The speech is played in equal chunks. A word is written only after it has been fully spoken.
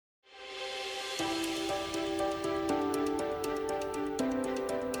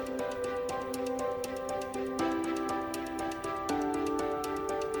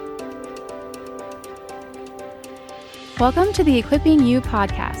Welcome to the Equipping You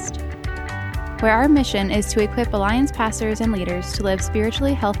podcast, where our mission is to equip Alliance pastors and leaders to live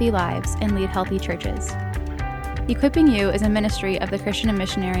spiritually healthy lives and lead healthy churches. Equipping You is a ministry of the Christian and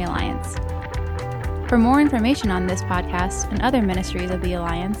Missionary Alliance. For more information on this podcast and other ministries of the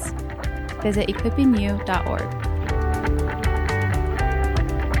Alliance, visit equippingyou.org.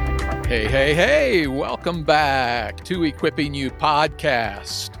 Hey, welcome back to Equipping You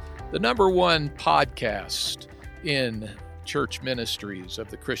podcast, the number one podcast in church ministries of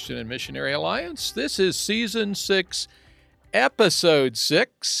the Christian and Missionary Alliance. This is season 6, episode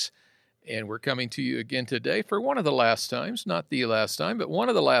 6, and we're coming to you again today for one of the last times, not the last time, but one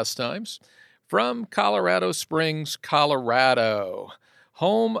of the last times, from Colorado Springs, Colorado,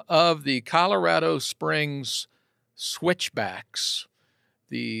 home of the Colorado Springs Switchbacks,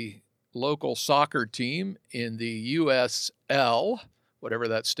 the local soccer team in the USL, whatever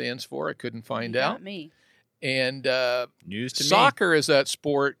that stands for. I couldn't find out. Not me. And News to soccer is that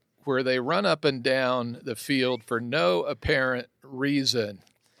sport where they run up and down the field for no apparent reason.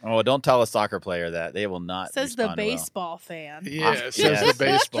 Oh, don't tell a soccer player that. They will not. Says the respond well. baseball fan. Yeah, says Yes, the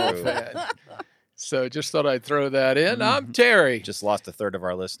baseball true. fan. So just thought I'd throw that in. I'm Terry. Just lost a third of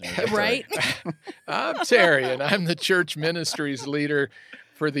our listeners. That's Right? I'm Terry, and I'm the church ministries leader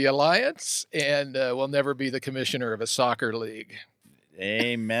for the Alliance, and will never be the commissioner of a soccer league.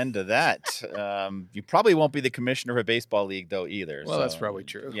 Amen to that. You probably won't be the commissioner of a baseball league, though, either. Well, that's probably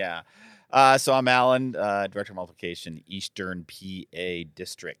true. Yeah. So I'm Alan, Director of Multiplication, Eastern PA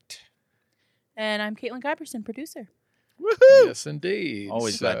District. And I'm Caitlin Kyperson, producer. Woohoo! Yes, indeed.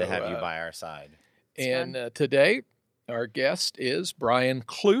 Always glad to So, have you by our side. And today, our guest is Brian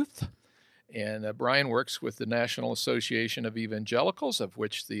Kluth. And Brian works with the National Association of Evangelicals, of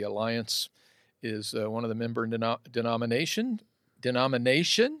which the Alliance is one of the member denominations.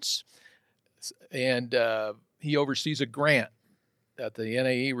 And he oversees a grant that the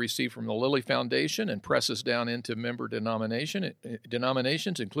NAE received from the Lilly Foundation and presses down into member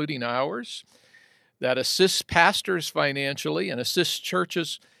denominations, including ours, that assists pastors financially and assists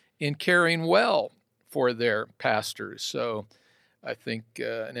churches in caring well for their pastors. So I think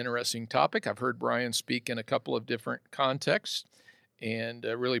an interesting topic. I've heard Brian speak in a couple of different contexts, and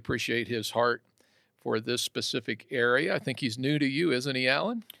I really appreciate his heart for this specific area. I think he's new to you, isn't he,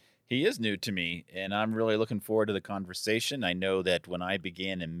 Alan? He is new to me, and I'm really looking forward to the conversation. I know that when I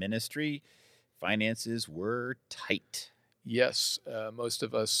began in ministry, finances were tight. Yes, most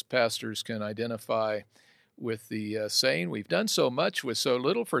of us pastors can identify with the saying, we've done so much with so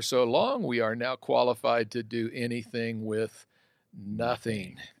little for so long, we are now qualified to do anything with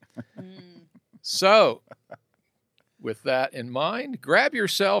nothing. So, with that in mind, grab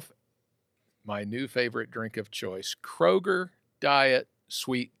yourself my new favorite drink of choice, Kroger Diet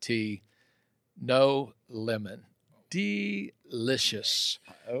Sweet Tea, no lemon. Delicious.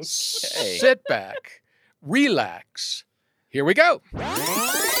 Okay. Sit back, relax. Here we go.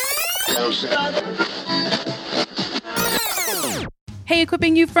 Hey,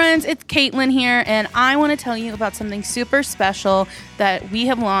 Equipping You friends, it's Caitlin here, and I want to tell you about something super special that we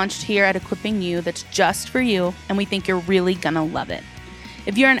have launched here at Equipping You that's just for you, and we think you're really going to love it.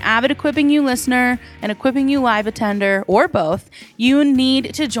 If you're an avid Equipping You listener, an Equipping You live attender, or both, you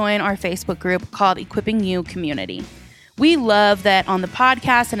need to join our Facebook group called Equipping You Community. We love that on the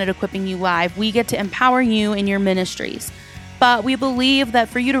podcast and at Equipping You Live, we get to empower you in your ministries. But we believe that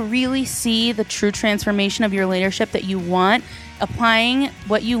for you to really see the true transformation of your leadership that you want, applying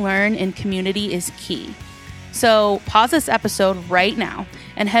what you learn in community is key. So pause this episode right now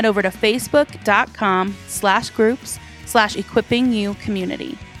and head over to facebook.com/groups/Equipping You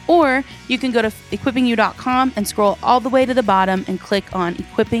Community. Or you can go to equippingyou.com and scroll all the way to the bottom and click on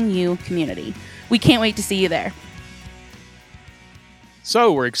Equipping You Community. We can't wait to see you there.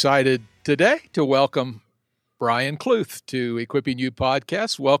 So we're excited today to welcome Brian Kluth to Equipping You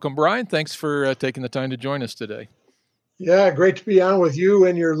podcast. Welcome, Brian. Thanks for taking the time to join us today. Yeah, great to be on with you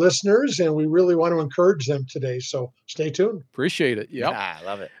and your listeners, and we really want to encourage them today, so stay tuned. Appreciate it. Yep. Yeah, I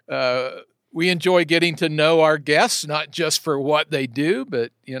love it. We enjoy getting to know our guests, not just for what they do,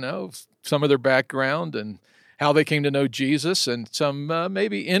 but, some of their background and how they came to know Jesus and some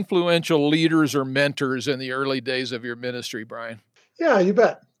maybe influential leaders or mentors in the early days of your ministry, Brian. Yeah, you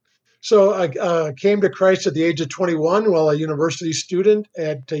bet. So I came to Christ at the age of 21 while a university student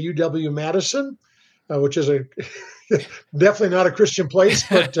at UW-Madison, which is definitely not a Christian place,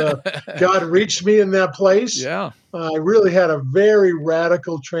 but God reached me in that place. Yeah. I really had a very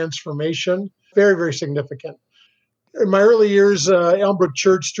radical transformation, very, very significant. In my early years, Elmbrook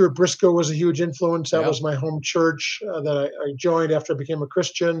Church, Stuart Briscoe was a huge influence. That was my home church that I joined after I became a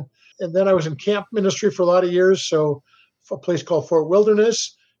Christian. And then I was in camp ministry for a lot of years. So a place called Fort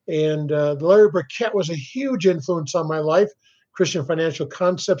Wilderness. And Larry Burkett was a huge influence on my life, Christian Financial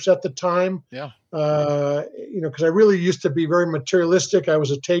Concepts at the time. Yeah. Because I really used to be very materialistic. I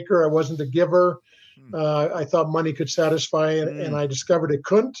was a taker. I wasn't a giver. I thought money could satisfy, and I discovered it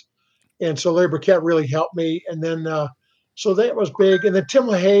couldn't. And so Larry Burkett really helped me. And then, so that was big. And then Tim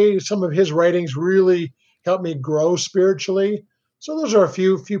LaHaye, some of his writings really helped me grow spiritually. So those are a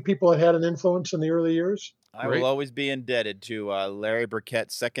few people that had an influence in the early years. I will always be indebted to Larry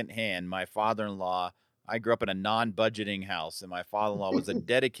Burkett secondhand. My father-in-law, I grew up in a non-budgeting house, and my father-in-law was a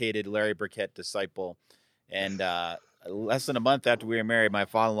dedicated Larry Burkett disciple. And less than a month after we were married, my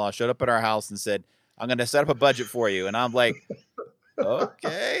father-in-law showed up at our house and said, "I'm going to set up a budget for you." And I'm like,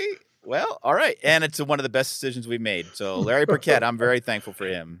 okay, well, all right. And it's one of the best decisions we've made. So Larry Burkett, I'm very thankful for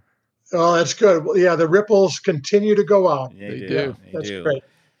him. Oh, that's good. Well, yeah, the ripples continue to go out. They do. That's great.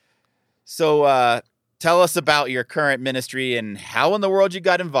 So tell us about your current ministry and how in the world you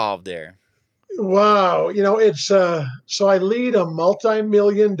got involved there. Wow. It's so I lead a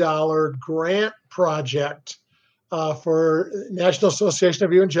multi-million-dollar grant project for National Association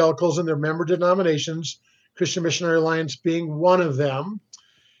of Evangelicals and their member denominations, Christian Missionary Alliance being one of them.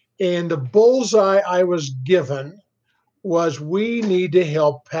 And the bullseye I was given was we need to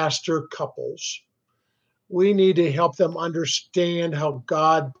help pastor couples. We need to help them understand how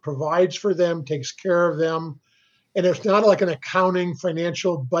God provides for them, takes care of them. And it's not like an accounting,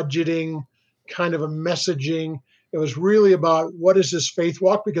 financial budgeting kind of a messaging. It was really about what is this faith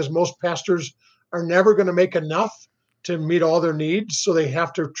walk? Because most pastors are never going to make enough to meet all their needs. So they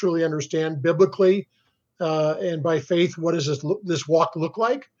have to truly understand biblically and by faith, what does this walk look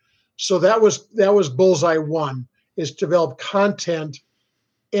like? So that was bullseye one, is to develop content,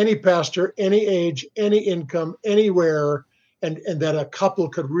 any pastor, any age, any income, anywhere, and that a couple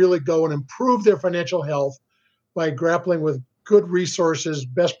could really go and improve their financial health by grappling with good resources,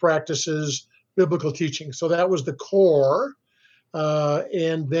 best practices, biblical teaching. So that was the core.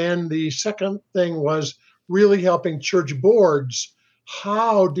 And then the second thing was really helping church boards.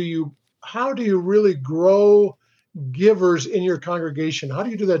 How do you really grow givers in your congregation? How do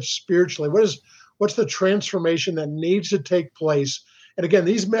you do that spiritually? What's the transformation that needs to take place? And again,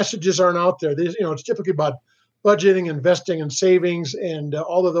 these messages aren't out there. It's typically about budgeting, investing, and savings, and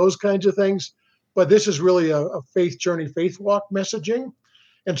all of those kinds of things. But this is really a faith journey, faith walk messaging.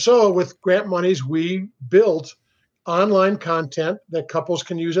 And so with grant monies, we built online content that couples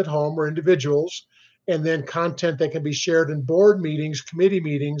can use at home or individuals, and then content that can be shared in board meetings, committee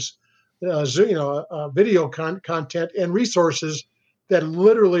meetings, video content and resources that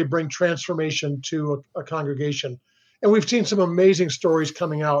literally bring transformation to a congregation. And we've seen some amazing stories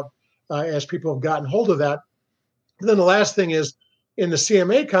coming out as people have gotten hold of that. And then the last thing is, in the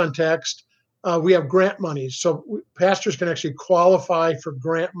CMA context, we have grant monies. So pastors can actually qualify for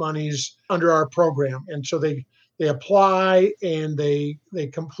grant monies under our program. And so they apply and they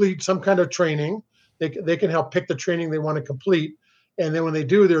complete some kind of training. They can help pick the training they want to complete. And then when they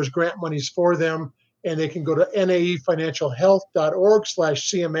do, there's grant monies for them. And they can go to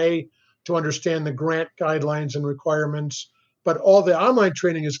naefinancialhealth.org/CMA to understand the grant guidelines and requirements. But all the online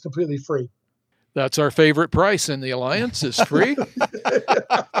training is completely free. That's our favorite price in the Alliance, is free.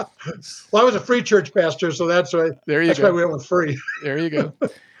 Well, I was a free church pastor, so that's why we went with free. There you go.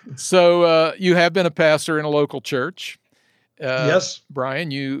 So you have been a pastor in a local church. Yes.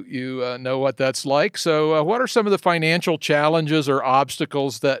 Brian, you know what that's like. So what are some of the financial challenges or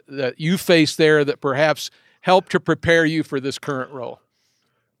obstacles that you face there that perhaps help to prepare you for this current role?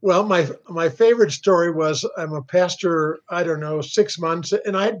 Well, my favorite story was I'm a pastor, 6 months,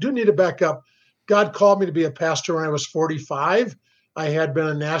 and I do need to back up. God called me to be a pastor when I was 45. I had been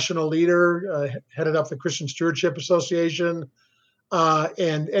a national leader, headed up the Christian Stewardship Association.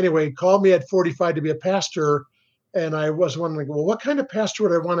 And anyway, called me at 45 to be a pastor. And I was wondering, well, what kind of pastor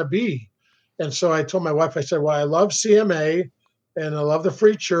would I want to be? And so I told my wife, I said, well, I love CMA and I love the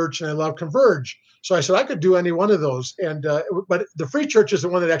Free Church and I love Converge. So I said, I could do any one of those. And but the Free Church is the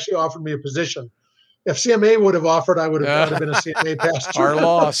one that actually offered me a position. If CMA would have offered, I would have been a CMA pastor. Our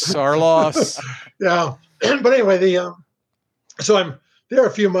loss. Yeah. But anyway, so I'm there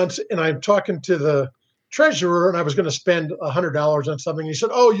a few months and I'm talking to the treasurer and I was going to spend $100 on something. He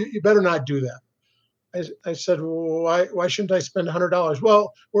said, oh, you better not do that. I said, well, why shouldn't I spend $100?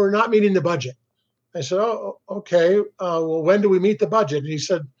 Well, we're not meeting the budget. I said, oh, okay. Well, when do we meet the budget? And he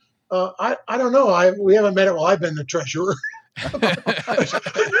said, I don't know. We haven't met it while I've been the treasurer.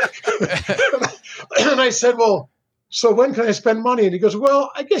 And I said, well, so when can I spend money? And he goes,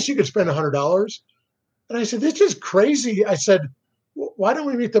 well, I guess you could spend $100. And I said, this is crazy. I said, why don't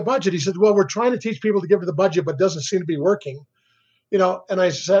we meet the budget? He said, well, we're trying to teach people to give to the budget, but it doesn't seem to be working. And I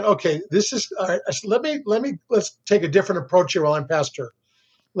said, okay, this is, all right. I said, let's take a different approach here while I'm pastor.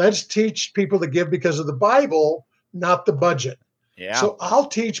 Let's teach people to give because of the Bible, not the budget. Yeah. So I'll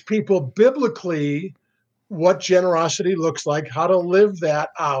teach people biblically what generosity looks like, how to live that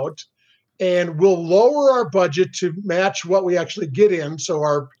out, and we'll lower our budget to match what we actually get in,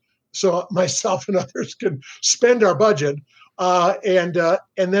 so myself and others can spend our budget. And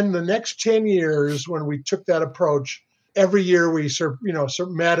then the next 10 years, when we took that approach, every year we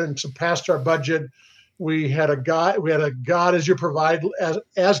met and surpassed our budget. We had a God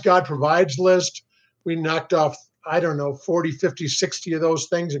as God provides list. We knocked off, 40, 50, 60 of those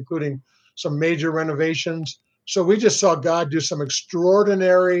things, including some major renovations. So we just saw God do some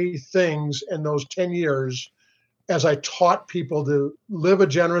extraordinary things in those 10 years as I taught people to live a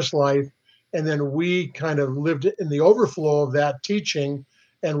generous life. And then we kind of lived in the overflow of that teaching.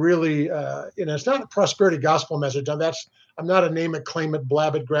 And really, it's not a prosperity gospel message. I'm not a name it, claim it,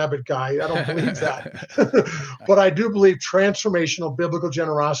 blab it, grab it guy. I don't believe that. But I do believe transformational biblical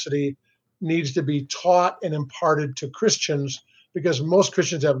generosity needs to be taught and imparted to Christians, because most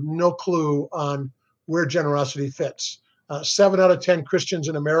Christians have no clue on where generosity fits. 7 out of 10 Christians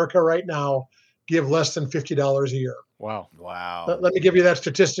in America right now give less than $50 a year. Wow. Let me give you that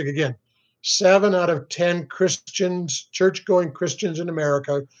statistic again. 7 out of 10 Christians, church-going Christians in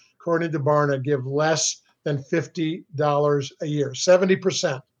America, according to Barna, give less than $50 a year,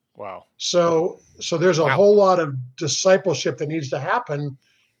 70%. Wow. So there's a whole lot of discipleship that needs to happen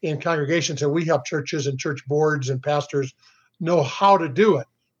in congregations, and we help churches and church boards and pastors know how to do it.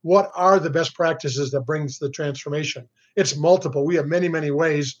 What are the best practices that brings the transformation? It's multiple. We have many, many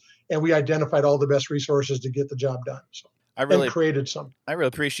ways, and we identified all the best resources to get the job done. So and created some. I really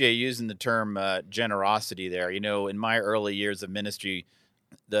appreciate using the term generosity there. In my early years of ministry,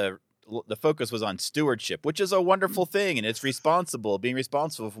 the focus was on stewardship, which is a wonderful thing, and it's being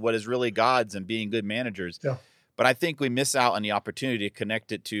responsible for what is really God's and being good managers. Yeah. But I think we miss out on the opportunity to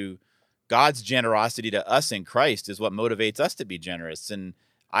connect it to God's generosity to us in Christ is what motivates us to be generous. And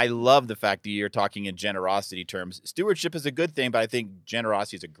I love the fact that you're talking in generosity terms. Stewardship is a good thing, but I think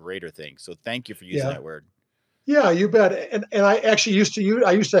generosity is a greater thing. So thank you for using that word. Yeah, you bet. And I actually used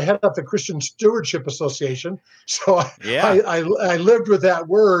to head up the Christian Stewardship Association. So I lived with that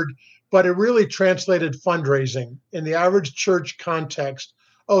word, but it really translated fundraising in the average church context.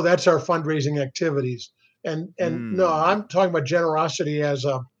 Oh, that's our fundraising activities. And no, I'm talking about generosity as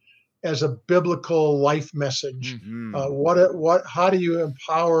a biblical life message. Mm-hmm. How do you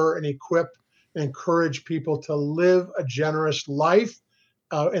empower and equip and encourage people to live a generous life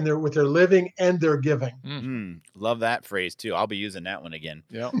with their living and their giving? Mm-hmm. Love that phrase too. I'll be using that one again.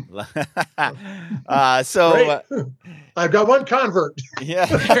 Yeah. I've got one convert. Yeah.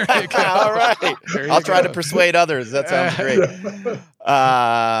 All right. I'll try to persuade others. That sounds great.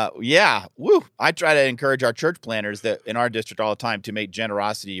 Woo. I try to encourage our church planners that in our district all the time to make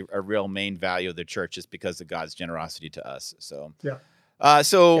generosity a real main value of the church, just because of God's generosity to us. So,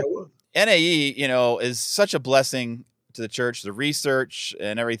 NAE, is such a blessing to the church, the research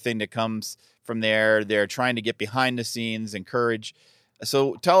and everything that comes from there. They're trying to get behind the scenes, encourage.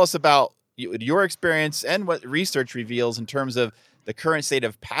 So tell us about your experience and what research reveals in terms of the current state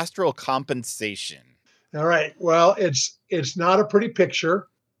of pastoral compensation. All right. Well, it's not a pretty picture,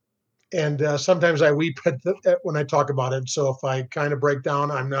 and sometimes I weep when I talk about it. So if I kind of break down,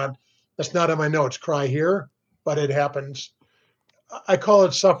 that's not in my notes. Cry here, but it happens. I call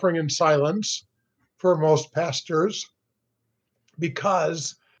it suffering in silence for most pastors,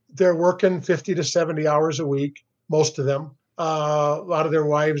 because they're working 50 to 70 hours a week, most of them. A lot of their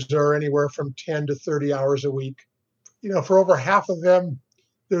wives are anywhere from 10 to 30 hours a week. For over half of them,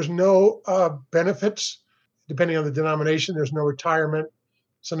 there's no benefits. Depending on the denomination, there's no retirement,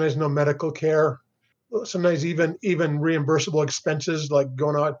 sometimes no medical care, sometimes even reimbursable expenses like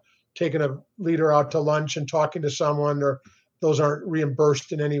going out, taking a leader out to lunch and talking to someone, or those aren't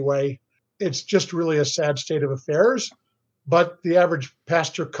reimbursed in any way. It's just really a sad state of affairs. But the average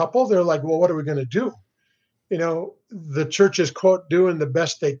pastor couple, they're like, well, what are we going to do? The church is, quote, doing the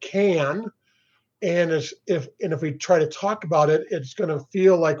best they can. And if we try to talk about it, it's going to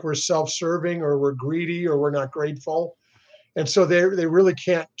feel like we're self-serving, or we're greedy, or we're not grateful. And so they really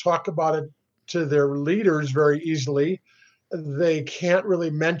can't talk about it to their leaders very easily. They can't really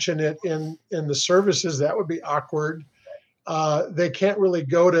mention it in the services. That would be awkward. They can't really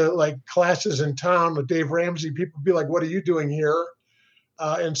go to like classes in town with Dave Ramsey. People be like, what are you doing here?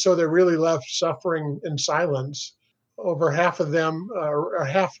 And so they're really left suffering in silence. Over half of them, or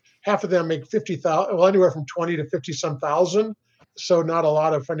half of them make $50,000, well, anywhere from 20 to 50 some thousand. so not a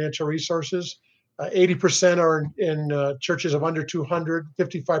lot of financial resources. 80% are in churches of under 200,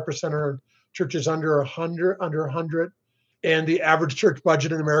 55% are in churches under 100, and the average church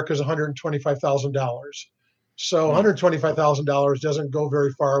budget in America is $125,000. So $125,000 doesn't go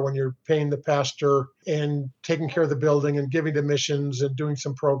very far when you're paying the pastor and taking care of the building and giving to missions and doing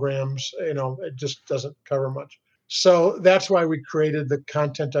some programs. It just doesn't cover much. So that's why we created the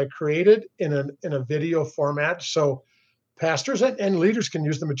content I created in a video format. So pastors and leaders can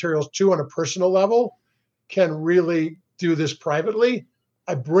use the materials too on a personal level, can really do this privately.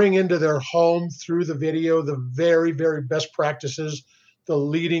 I bring into their home through the video the very, very best practices, the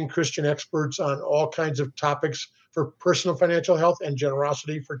leading Christian experts on all kinds of topics for personal financial health and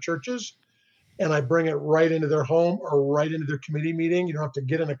generosity for churches. And I bring it right into their home or right into their committee meeting. You don't have to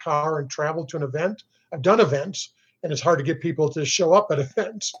get in a car and travel to an event. I've done events, and it's hard to get people to show up at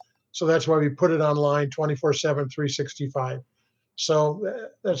events. So that's why we put it online 24/7, 365. So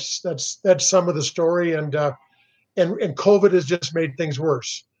that's some of the story. And COVID has just made things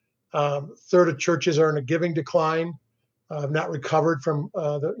worse. Third of churches are in a giving decline. Not recovered from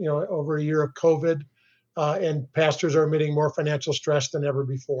over a year of COVID, and pastors are admitting more financial stress than ever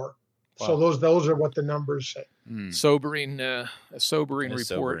before. Wow. So those are what the numbers say. A sobering report,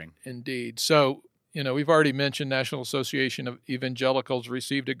 sobering. Indeed. So we've already mentioned National Association of Evangelicals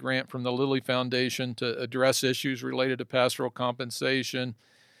received a grant from the Lilly Foundation to address issues related to pastoral compensation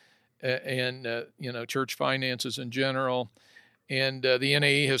and church finances in general, and the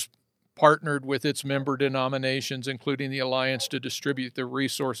NAE has partnered with its member denominations, including the Alliance, to distribute the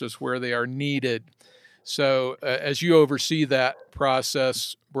resources where they are needed. So as you oversee that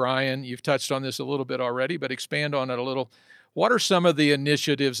process, Brian, you've touched on this a little bit already, but expand on it a little. What are some of the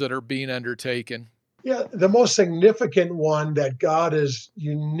initiatives that are being undertaken? Yeah, the most significant one that God is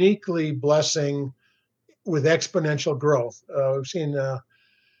uniquely blessing with exponential growth. We've seen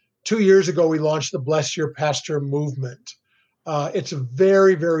 2 years ago, we launched the Bless Your Pastor movement. It's a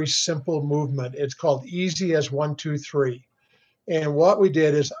very, very simple movement. It's called Easy as 1, 2, 3. And what we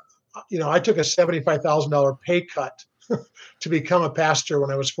did is, I took a $75,000 pay cut to become a pastor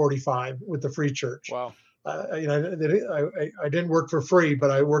when I was 45 with the Free Church. Wow. I didn't work for free,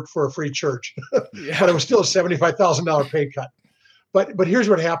 but I worked for a free church. Yeah. But it was still a $75,000 pay cut. But here's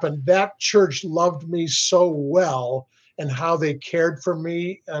what happened. That church loved me so well and how they cared for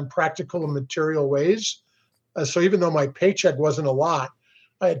me in practical and material ways. So even though my paycheck wasn't a lot,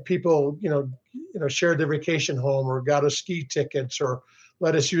 I had people, shared their vacation home or got us ski tickets or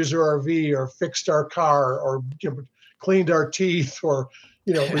let us use their RV or fixed our car or cleaned our teeth or,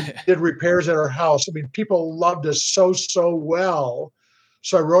 we did repairs at our house. I mean, people loved us so well.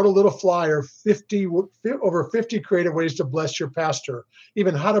 So I wrote a little flyer, over 50 creative ways to bless your pastor,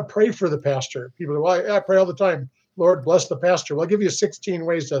 even how to pray for the pastor. People go, well, I pray all the time. Lord, bless the pastor. Well, I'll give you 16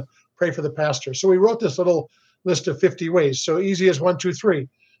 ways to pray for the pastor. So we wrote this little list of 50 ways. So easy as 1, 2, 3.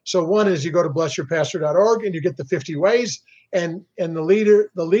 So one is you go to blessyourpastor.org and you get the 50 ways, and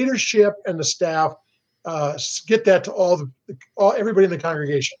the leadership and the staff get that to everybody in the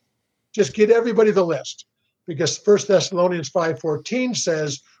congregation. Just get everybody the list, because 1 Thessalonians 5:14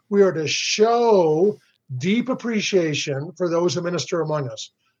 says we are to show deep appreciation for those who minister among us.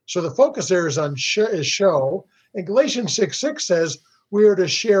 So the focus there is on show. And Galatians 6:6 says we are to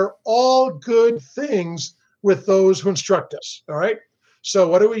share all good things with those who instruct us. All right. So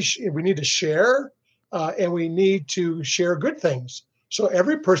what do we need to share, and we need to share good things. So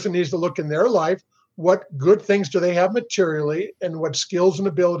every person needs to look in their life, what good things do they have materially, and what skills and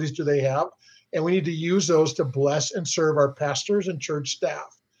abilities do they have, and we need to use those to bless and serve our pastors and church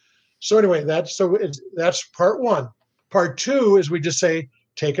staff. So anyway, that's part one. Part two is we just say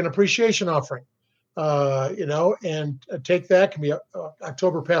take an appreciation offering, and take that. Can be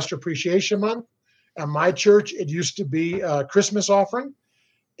October Pastor Appreciation Month. At my church, it used to be a Christmas offering.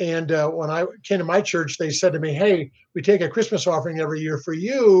 And when I came to my church, they said to me, hey, we take a Christmas offering every year for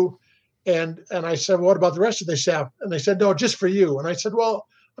you. And I said, well, what about the rest of the staff? And they said, no, just for you. And I said, well,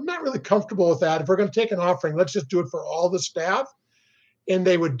 I'm not really comfortable with that. If we're going to take an offering, let's just do it for all the staff. And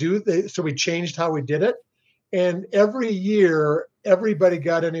they would so we changed how we did it. And every year, everybody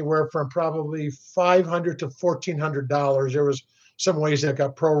got anywhere from probably $500 to $1,400. There was some ways that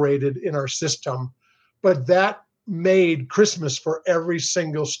got prorated in our system. But that made Christmas for every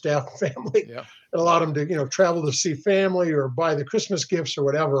single staff family. Yeah. It allowed them to, travel to see family or buy the Christmas gifts or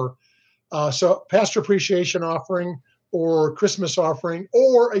whatever. So pastor appreciation offering or Christmas offering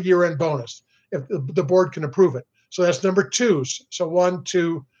or a year-end bonus if the board can approve it. So that's number two. So 1,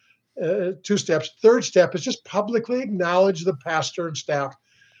 2, 2 steps. Third step is just publicly acknowledge the pastor and staff.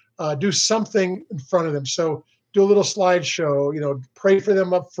 Do something in front of them. So do a little slideshow, pray for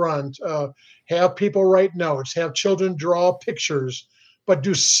them up front, have people write notes, have children draw pictures, but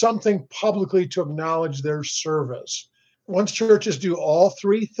do something publicly to acknowledge their service. Once churches do all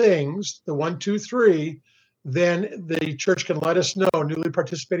three things, the 1, 2, 3, then the church can let us know, newly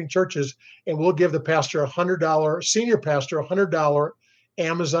participating churches, and we'll give the pastor senior pastor $100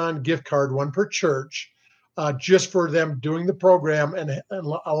 Amazon gift card, one per church, just for them doing the program and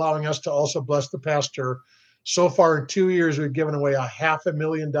allowing us to also bless the pastor. So far in 2 years, we've given away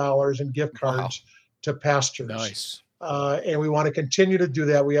 $500,000 in gift cards to pastors. Nice. And we want to continue to do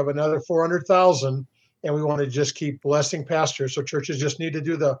that. We have another 400,000, and we want to just keep blessing pastors. So churches just need to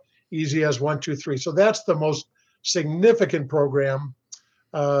do the easy as 1, 2, 3. So that's the most significant program.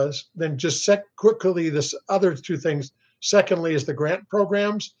 Then just quickly, this other two things. Secondly is the grant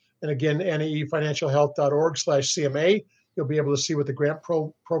programs. And again, naefinancialhealth.org/CMA. You'll be able to see what the grant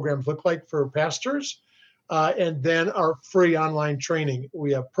programs look like for pastors. And then our free online training.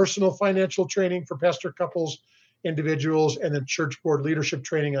 We have personal financial training for pastor couples, individuals, and then church board leadership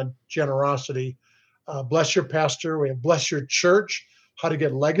training on generosity. Bless Your Pastor. We have Bless Your Church, how to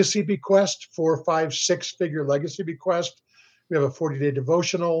get legacy bequest, 4, 5, 6-figure legacy bequest. We have a 40-day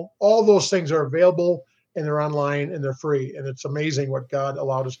devotional. All those things are available, and they're online, and they're free. And it's amazing what God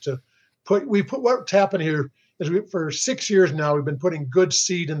allowed us to put. What's happened here is for 6 years now, we've been putting good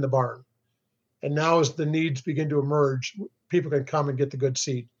seed in the barn. And now as the needs begin to emerge, people can come and get the good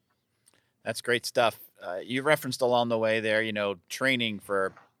seed. That's great stuff. You referenced along the way there, training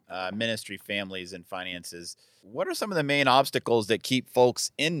for ministry families and finances. What are some of the main obstacles that keep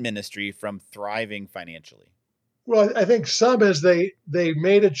folks in ministry from thriving financially? Well, I think some is they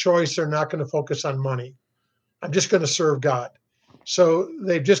made a choice. They're not going to focus on money. I'm just going to serve God. So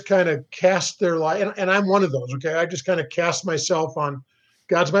they've just kind of cast their life. And I'm one of those. Okay. I just kind of cast myself on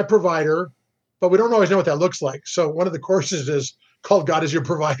God's my provider, but we don't always know what that looks like. So one of the courses is called God is Your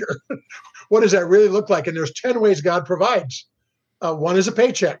Provider. What does that really look like? And there's 10 ways God provides. One is a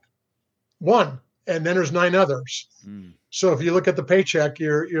paycheck. One. And then there's 9 others. So if you look at the paycheck,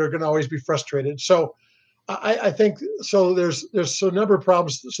 you're going to always be frustrated. So I think so. There's a number of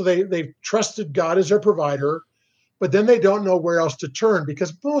problems. So they've trusted God as their provider, but then they don't know where else to turn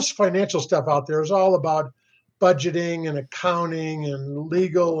because most financial stuff out there is all about budgeting and accounting and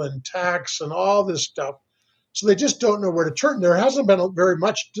legal and tax and all this stuff. So they just don't know where to turn. There hasn't been very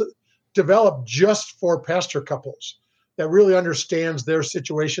much developed just for pastor couples that really understands their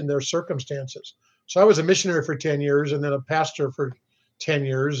situation, their circumstances. So I was a missionary for 10 years and then a pastor for 10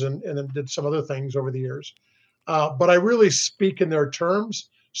 years and then did some other things over the years. But I really speak in their terms.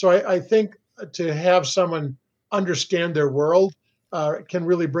 So I think to have someone understand their world can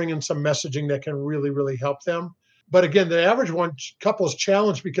really bring in some messaging that can really, really help them. But again, the average couple is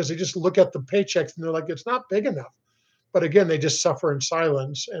challenged because they just look at the paychecks and they're like, it's not big enough. But again, they just suffer in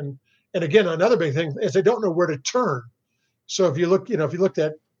silence. And again, another big thing is they don't know where to turn. So if you looked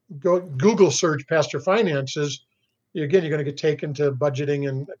at Google search pastor finances, again, you're going to get taken to budgeting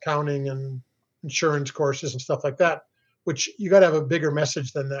and accounting and insurance courses and stuff like that, which you got to have a bigger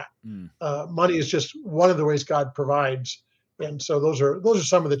message than that. Money is just one of the ways God provides. And so those are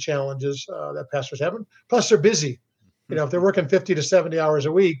some of the challenges that pastors have. Plus they're busy. If they're working 50 to 70 hours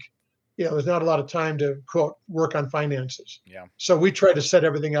a week, there's not a lot of time to quote work on finances. Yeah. So we try to set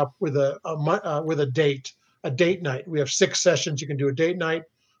everything up with a date night. We have 6 sessions. You can do a date night,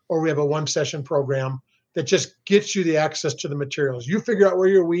 or we have a 1-session program that just gets you the access to the materials. You figure out where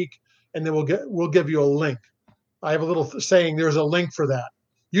you're weak, and then we'll give you a link. I have a little saying, there's a link for that.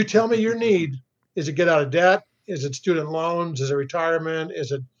 You tell me your need. Is it get out of debt? Is it student loans? Is it retirement?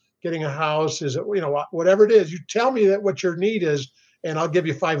 Is it getting a house? Is it, whatever it is, you tell me what your need is, and I'll give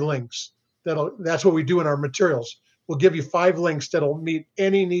you 5 links. That's what we do in our materials. We'll give you 5 links that'll meet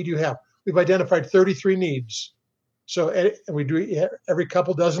any need you have. We've identified 33 needs. So every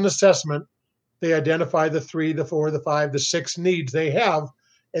couple does an assessment. They identify the 3, the 4, the 5, the 6 needs they have,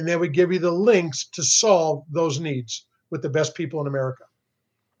 and then we give you the links to solve those needs with the best people in America.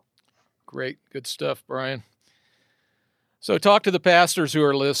 Great. Good stuff, Brian. So talk to the pastors who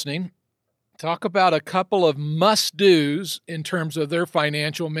are listening. Talk about a couple of must-dos in terms of their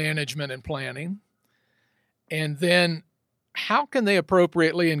financial management and planning. And then how can they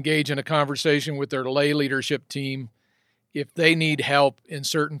appropriately engage in a conversation with their lay leadership team if they need help in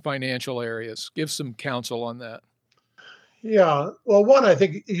certain financial areas? Give some counsel on that. Yeah. Well, one, I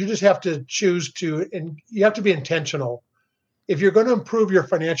think you just have to and you have to be intentional. If you're going to improve your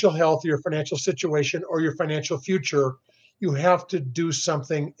financial health, your financial situation, or your financial future, you have to do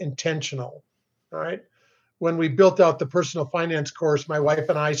something intentional. All right. When we built out the personal finance course, my wife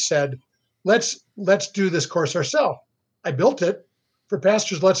and I said, let's do this course ourselves. I built it for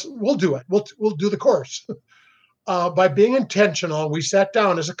pastors. We'll do it. We'll do the course. By being intentional, we sat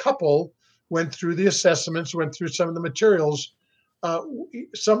down as a couple, went through the assessments, went through some of the materials.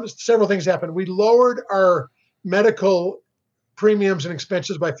 Several things happened. We lowered our medical premiums and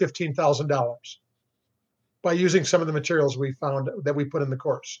expenses by $15,000 by using some of the materials we found that we put in the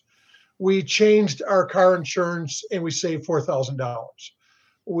course. We changed our car insurance and we saved $4,000.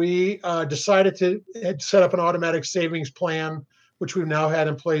 We decided to set up an automatic savings plan, which we've now had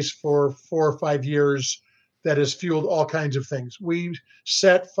in place for 4 or 5 years, that has fueled all kinds of things. We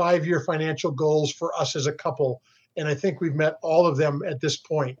set 5-year financial goals for us as a couple, and I think we've met all of them at this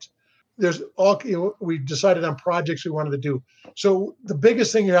point. We decided on projects we wanted to do. So the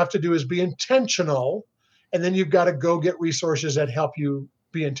biggest thing you have to do is be intentional, and then you've got to go get resources that help you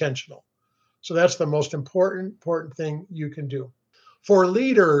be intentional. So that's the most important thing you can do. For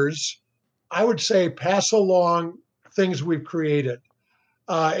leaders, I would say pass along things we've created.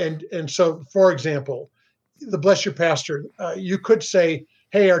 And so, for example, the Bless Your Pastor, you could say,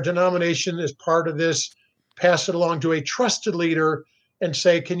 hey, our denomination is part of this, pass it along to a trusted leader and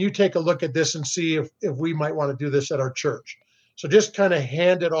say, can you take a look at this and see if we might want to do this at our church? So just kind of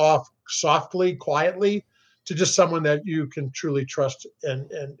hand it off softly, quietly to just someone that you can truly trust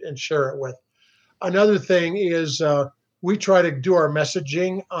and share it with. Another thing is we try to do our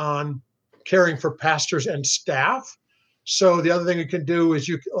messaging on caring for pastors and staff. So the other thing you can do is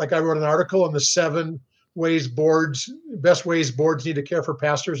I wrote an article on the 7 best ways boards need to care for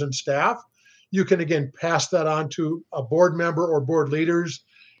pastors and staff. You can, again, pass that on to a board member or board leaders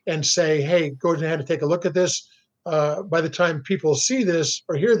and say, hey, go ahead and take a look at this. By the time people see this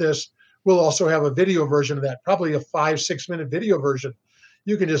or hear this, we'll also have a video version of that, probably a 5-6 minute video version.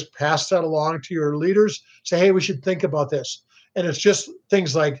 You can just pass that along to your leaders, say, hey, we should think about this. And it's just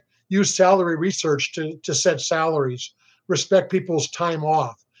things like use salary research to set salaries, respect people's time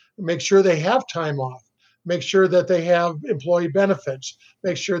off, make sure they have time off, make sure that they have employee benefits,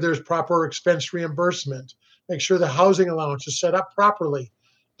 make sure there's proper expense reimbursement, make sure the housing allowance is set up properly.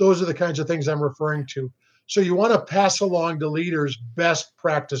 Those are the kinds of things I'm referring to. So you want to pass along to leaders best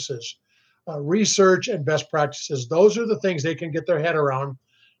practices, research and best practices. Those are the things they can get their head around.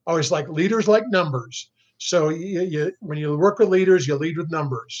 I always like leaders like numbers. So when you work with leaders, you lead with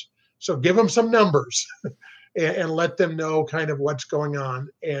numbers. So give them some numbers and let them know kind of what's going on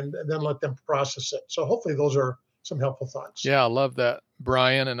and then let them process it. So hopefully those are some helpful thoughts. Yeah, I love that,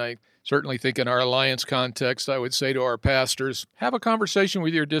 Brian. And I certainly think in our Alliance context, I would say to our pastors, have a conversation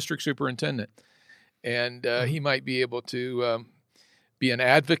with your district superintendent. And he might be able to be an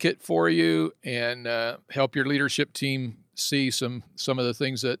advocate for you and help your leadership team see some of the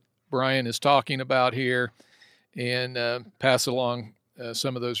things that Brian is talking about here and pass along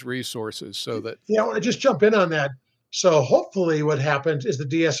some of those resources so that... Yeah, I want to just jump in on that. So hopefully what happens is the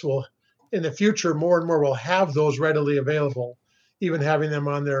DS will, in the future, more and more will have those readily available, even having them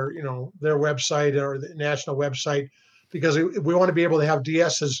on their website or the national website, because we want to be able to have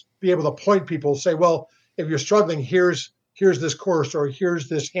DSs be able to point people, say, well, if you're struggling, here's this course, or here's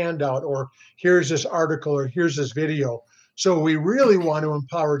this handout, or here's this article, or here's this video. So we really want to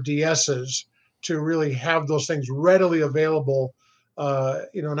empower DSs to really have those things readily available.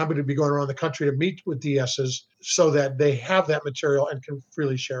 And I'm going to be going around the country to meet with DSs so that they have that material and can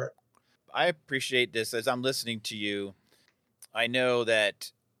freely share it. I appreciate this. As I'm listening to you, I know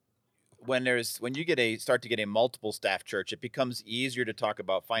that when you start to get a multiple staff church, it becomes easier to talk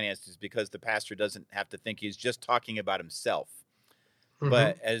about finances because the pastor doesn't have to think he's just talking about himself. Mm-hmm.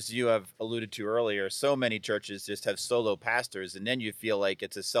 But as you have alluded to earlier, so many churches just have solo pastors, and then you feel like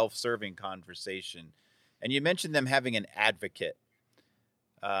it's a self-serving conversation. And you mentioned them having an advocate.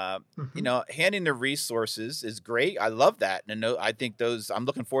 Handing the resources is great. I love that. And I think I'm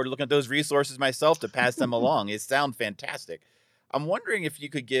looking forward to looking at those resources myself to pass them along. It sounds fantastic. I'm wondering if you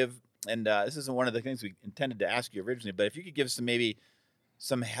could give, and this isn't one of the things we intended to ask you originally, but if you could give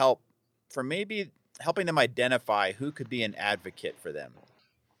some help for maybe helping them identify who could be an advocate for them.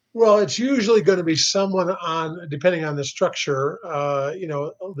 Well, it's usually going to be someone depending on the structure,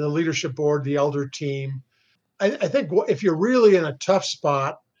 the leadership board, the elder team. I think if you're really in a tough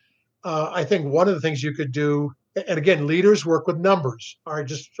spot, I think one of the things you could do, and again, leaders work with numbers. All right,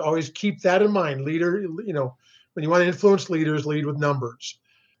 just always keep that in mind. When you want to influence leaders, lead with numbers.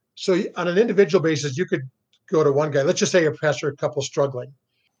 So on an individual basis, you could go to one guy. Let's just say a pastor, a couple struggling.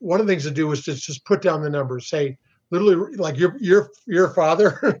 One of the things to do is to just put down the numbers. Say, literally, like your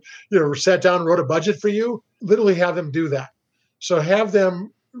father, sat down and wrote a budget for you. Literally have them do that. So have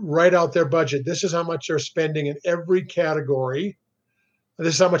them write out their budget. This is how much they're spending in every category.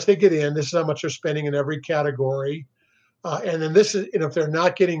 This is how much they get in. This is how much they're spending in every category. And then this is, if they're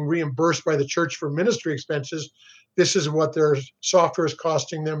not getting reimbursed by the church for ministry expenses, this is what their software is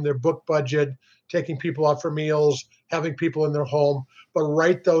costing them, their book budget, taking people out for meals, having people in their home. But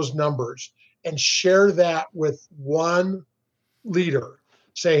write those numbers and share that with one leader.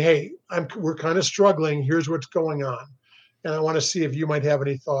 Say, hey, we're kind of struggling. Here's what's going on. And I want to see if you might have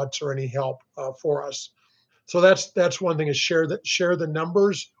any thoughts or any help for us. So that's one thing, is share the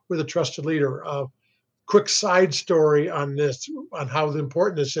numbers with a trusted leader. Quick side story on this, on how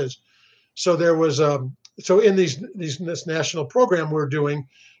important this is. So there was so in this national program we're doing,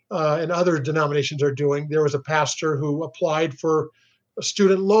 and other denominations are doing, there was a pastor who applied for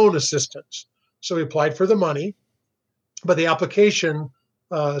student loan assistance. So he applied for the money, but the application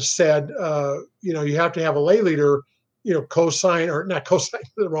said, you have to have a lay leader, co-sign, or not co-sign,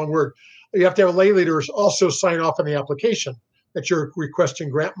 the wrong word. You have to have a lay leader also sign off on the application that you're requesting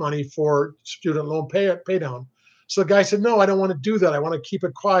grant money for student loan pay down. So the guy said, no, I don't want to do that. I want to keep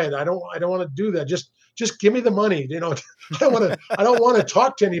it quiet. I don't want to do that. Just give me the money. I don't want to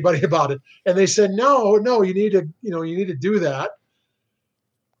talk to anybody about it. And they said, no, you need to do that.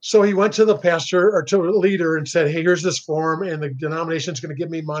 So he went to the pastor or to the leader and said, hey, here's this form, and the denomination is going to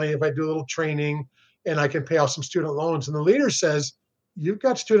give me money if I do a little training and I can pay off some student loans. And the leader says, you've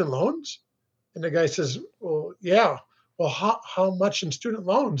got student loans? And the guy says, well, yeah. Well, how much in student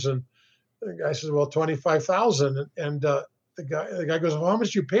loans? And the guy says, well, $25,000. And the guy goes, well, how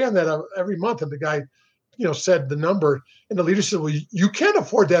much do you pay on that every month? And the guy, said the number. And the leader said, well, you can't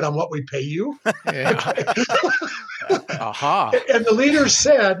afford that on what we pay you. Aha. And the leader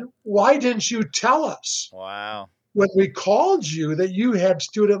said, why didn't you tell us? Wow. When we called you that you had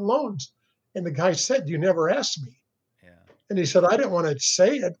student loans? And the guy said, you never asked me. Yeah. And he said, I didn't want to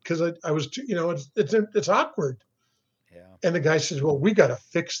say it because I was, it's awkward. Yeah. And the guy says, well, we got to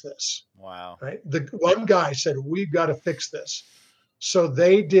fix this. Wow. Right. The one guy said, we've got to fix this. So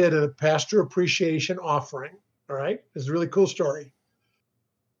they did a pastor appreciation offering. All right. It's a really cool story.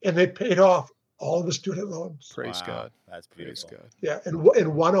 And they paid off all the student loans. Praise Wow. God. That's beautiful. Praise God. Yeah. In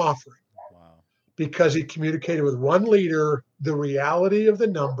one offering. Wow. Because he communicated with one leader the reality of the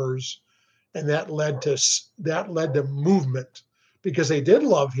numbers, and that led to movement, because they did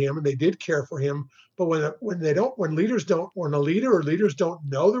love him and they did care for him. But when leaders don't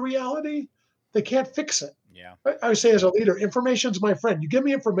know the reality, they can't fix it. Yeah. I would say, as a leader, information's my friend. You give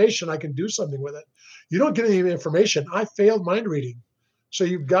me information, I can do something with it. You don't give me information, I failed mind reading. So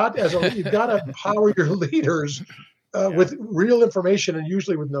you've got to empower your leaders with real information, and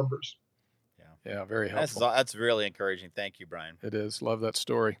usually with numbers. Yeah, very helpful. That's really encouraging. Thank you, Brian. It is. Love that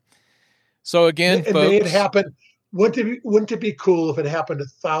story. So again, and folks, may it happen. Wouldn't it be cool if it happened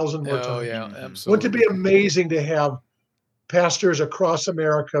 1,000 more times? Oh yeah, absolutely. Wouldn't it be amazing to have pastors across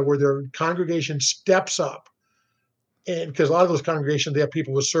America where their congregation steps up? And because a lot of those congregations, they have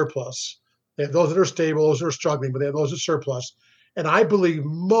people with surplus. They have those that are stable, those that are struggling, but they have those with surplus. And I believe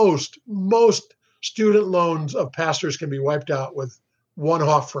most student loans of pastors can be wiped out with one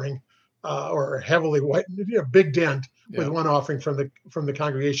offering, or heavily big dent with one offering from the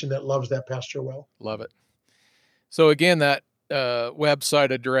congregation that loves that pastor well. Love it. So again, that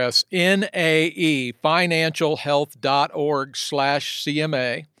website address,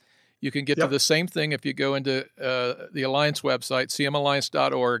 naefinancialhealth.org/CMA. You can get to the same thing if you go into the Alliance website,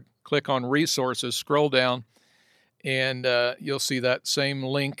 cmalliance.org, click on resources, scroll down, and you'll see that same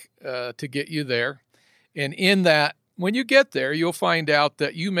link to get you there. And in that, when you get there, you'll find out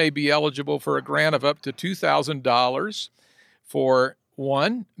that you may be eligible for a grant of up to $2,000 for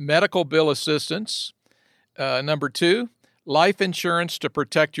 1, medical bill assistance, number 2, life insurance to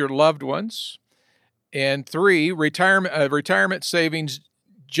protect your loved ones, and 3, retirement savings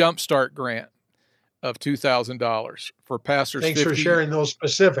jumpstart grant of $2,000 for pastors. Thanks for sharing those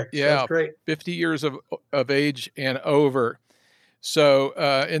specifics. Yeah, that's great. 50 years of age and over. So,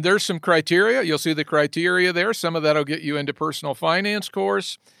 and there's some criteria. You'll see the criteria there. Some of that will get you into personal finance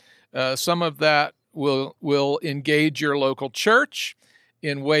course. Some of that will engage your local church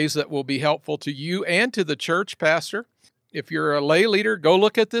in ways that will be helpful to you and to the church pastor. If you're a lay leader, go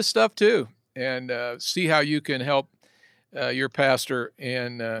look at this stuff too and see how you can help your pastor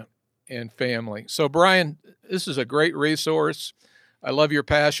and family. So, Brian, this is a great resource. I love your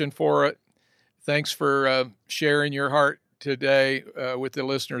passion for it. Thanks for sharing your heart today with the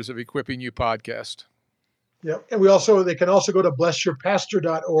listeners of Equipping You podcast. Yeah, and they can also go to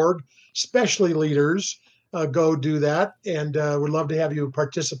blessyourpastor.org, especially leaders. Go do that, and we'd love to have you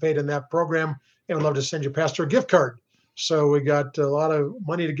participate in that program, and we'd love to send your pastor a gift card. So we got a lot of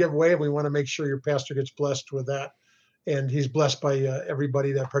money to give away, and we want to make sure your pastor gets blessed with that. and he's blessed by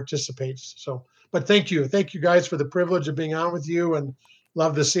everybody that participates. So, but thank you guys for the privilege of being on with you, and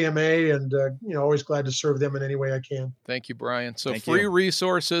love the CMA, and always glad to serve them in any way I can. Thank you, Brian. So Thank free you.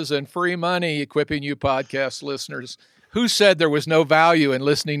 resources and free money, Equipping You podcast listeners. Who said there was no value in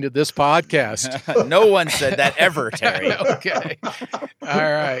listening to this podcast? No one said that ever, Terry. Okay.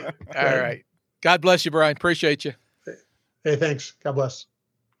 All right. God bless you, Brian. Appreciate you. Hey, thanks. God bless.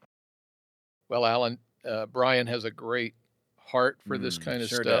 Well, Alan, Brian has a great heart for this kind of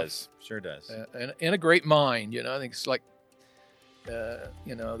stuff. Sure does. And a great mind. I think it's like,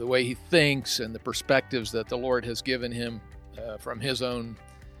 the way he thinks and the perspectives that the Lord has given him from his own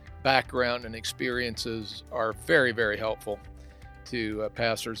background and experiences are very, very helpful to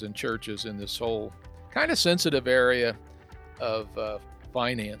pastors and churches in this whole kind of sensitive area of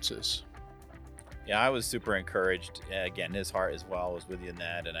finances. Yeah, I was super encouraged. Again, his heart as well was with you in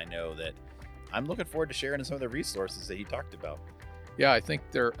that, and I know that I'm looking forward to sharing some of the resources that he talked about. Yeah, I think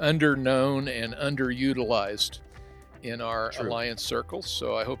they're underknown and underutilized in our True. Alliance circles.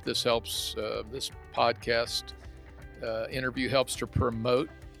 So I hope this helps, this podcast interview helps to promote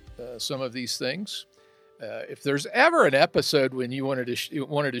some of these things. If there's ever an episode when you wanted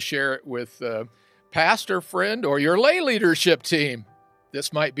to share it with a pastor friend or your lay leadership team,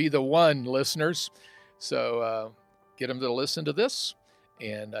 this might be the one, listeners. So get them to listen to this,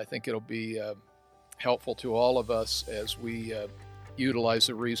 and I think it'll be helpful to all of us as we utilize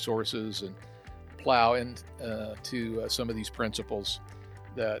the resources and plow into some of these principles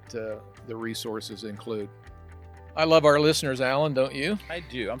that the resources include. I love our listeners, Alan, don't you? I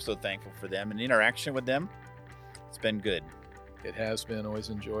do. I'm so thankful for them and interaction with them. It's been good. It has been. Always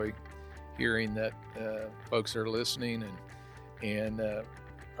enjoy hearing that folks are listening and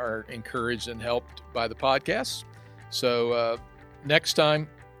are encouraged and helped by the podcast. So next time,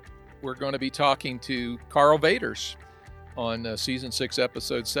 we're going to be talking to Carl Vaders on Season 6,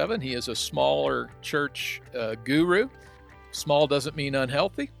 Episode 7. He is a smaller church guru. Small doesn't mean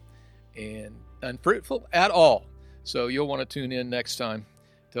unhealthy and unfruitful at all. So you'll want to tune in next time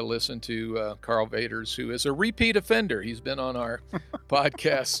to listen to Carl Vaders, who is a repeat offender. He's been on our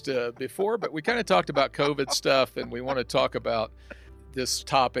podcast before, but we kind of talked about COVID stuff, and we want to talk about this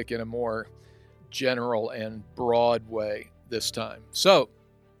topic in a more general and broad way this time. So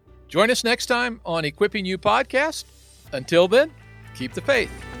join us next time on Equipping You Podcast. Until then, keep the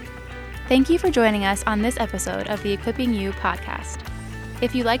faith. Thank you for joining us on this episode of the Equipping You podcast.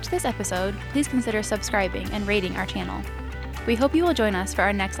 If you liked this episode, please consider subscribing and rating our channel. We hope you will join us for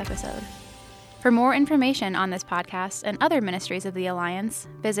our next episode. For more information on this podcast and other ministries of the Alliance,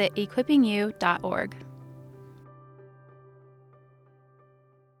 visit equippingyou.org.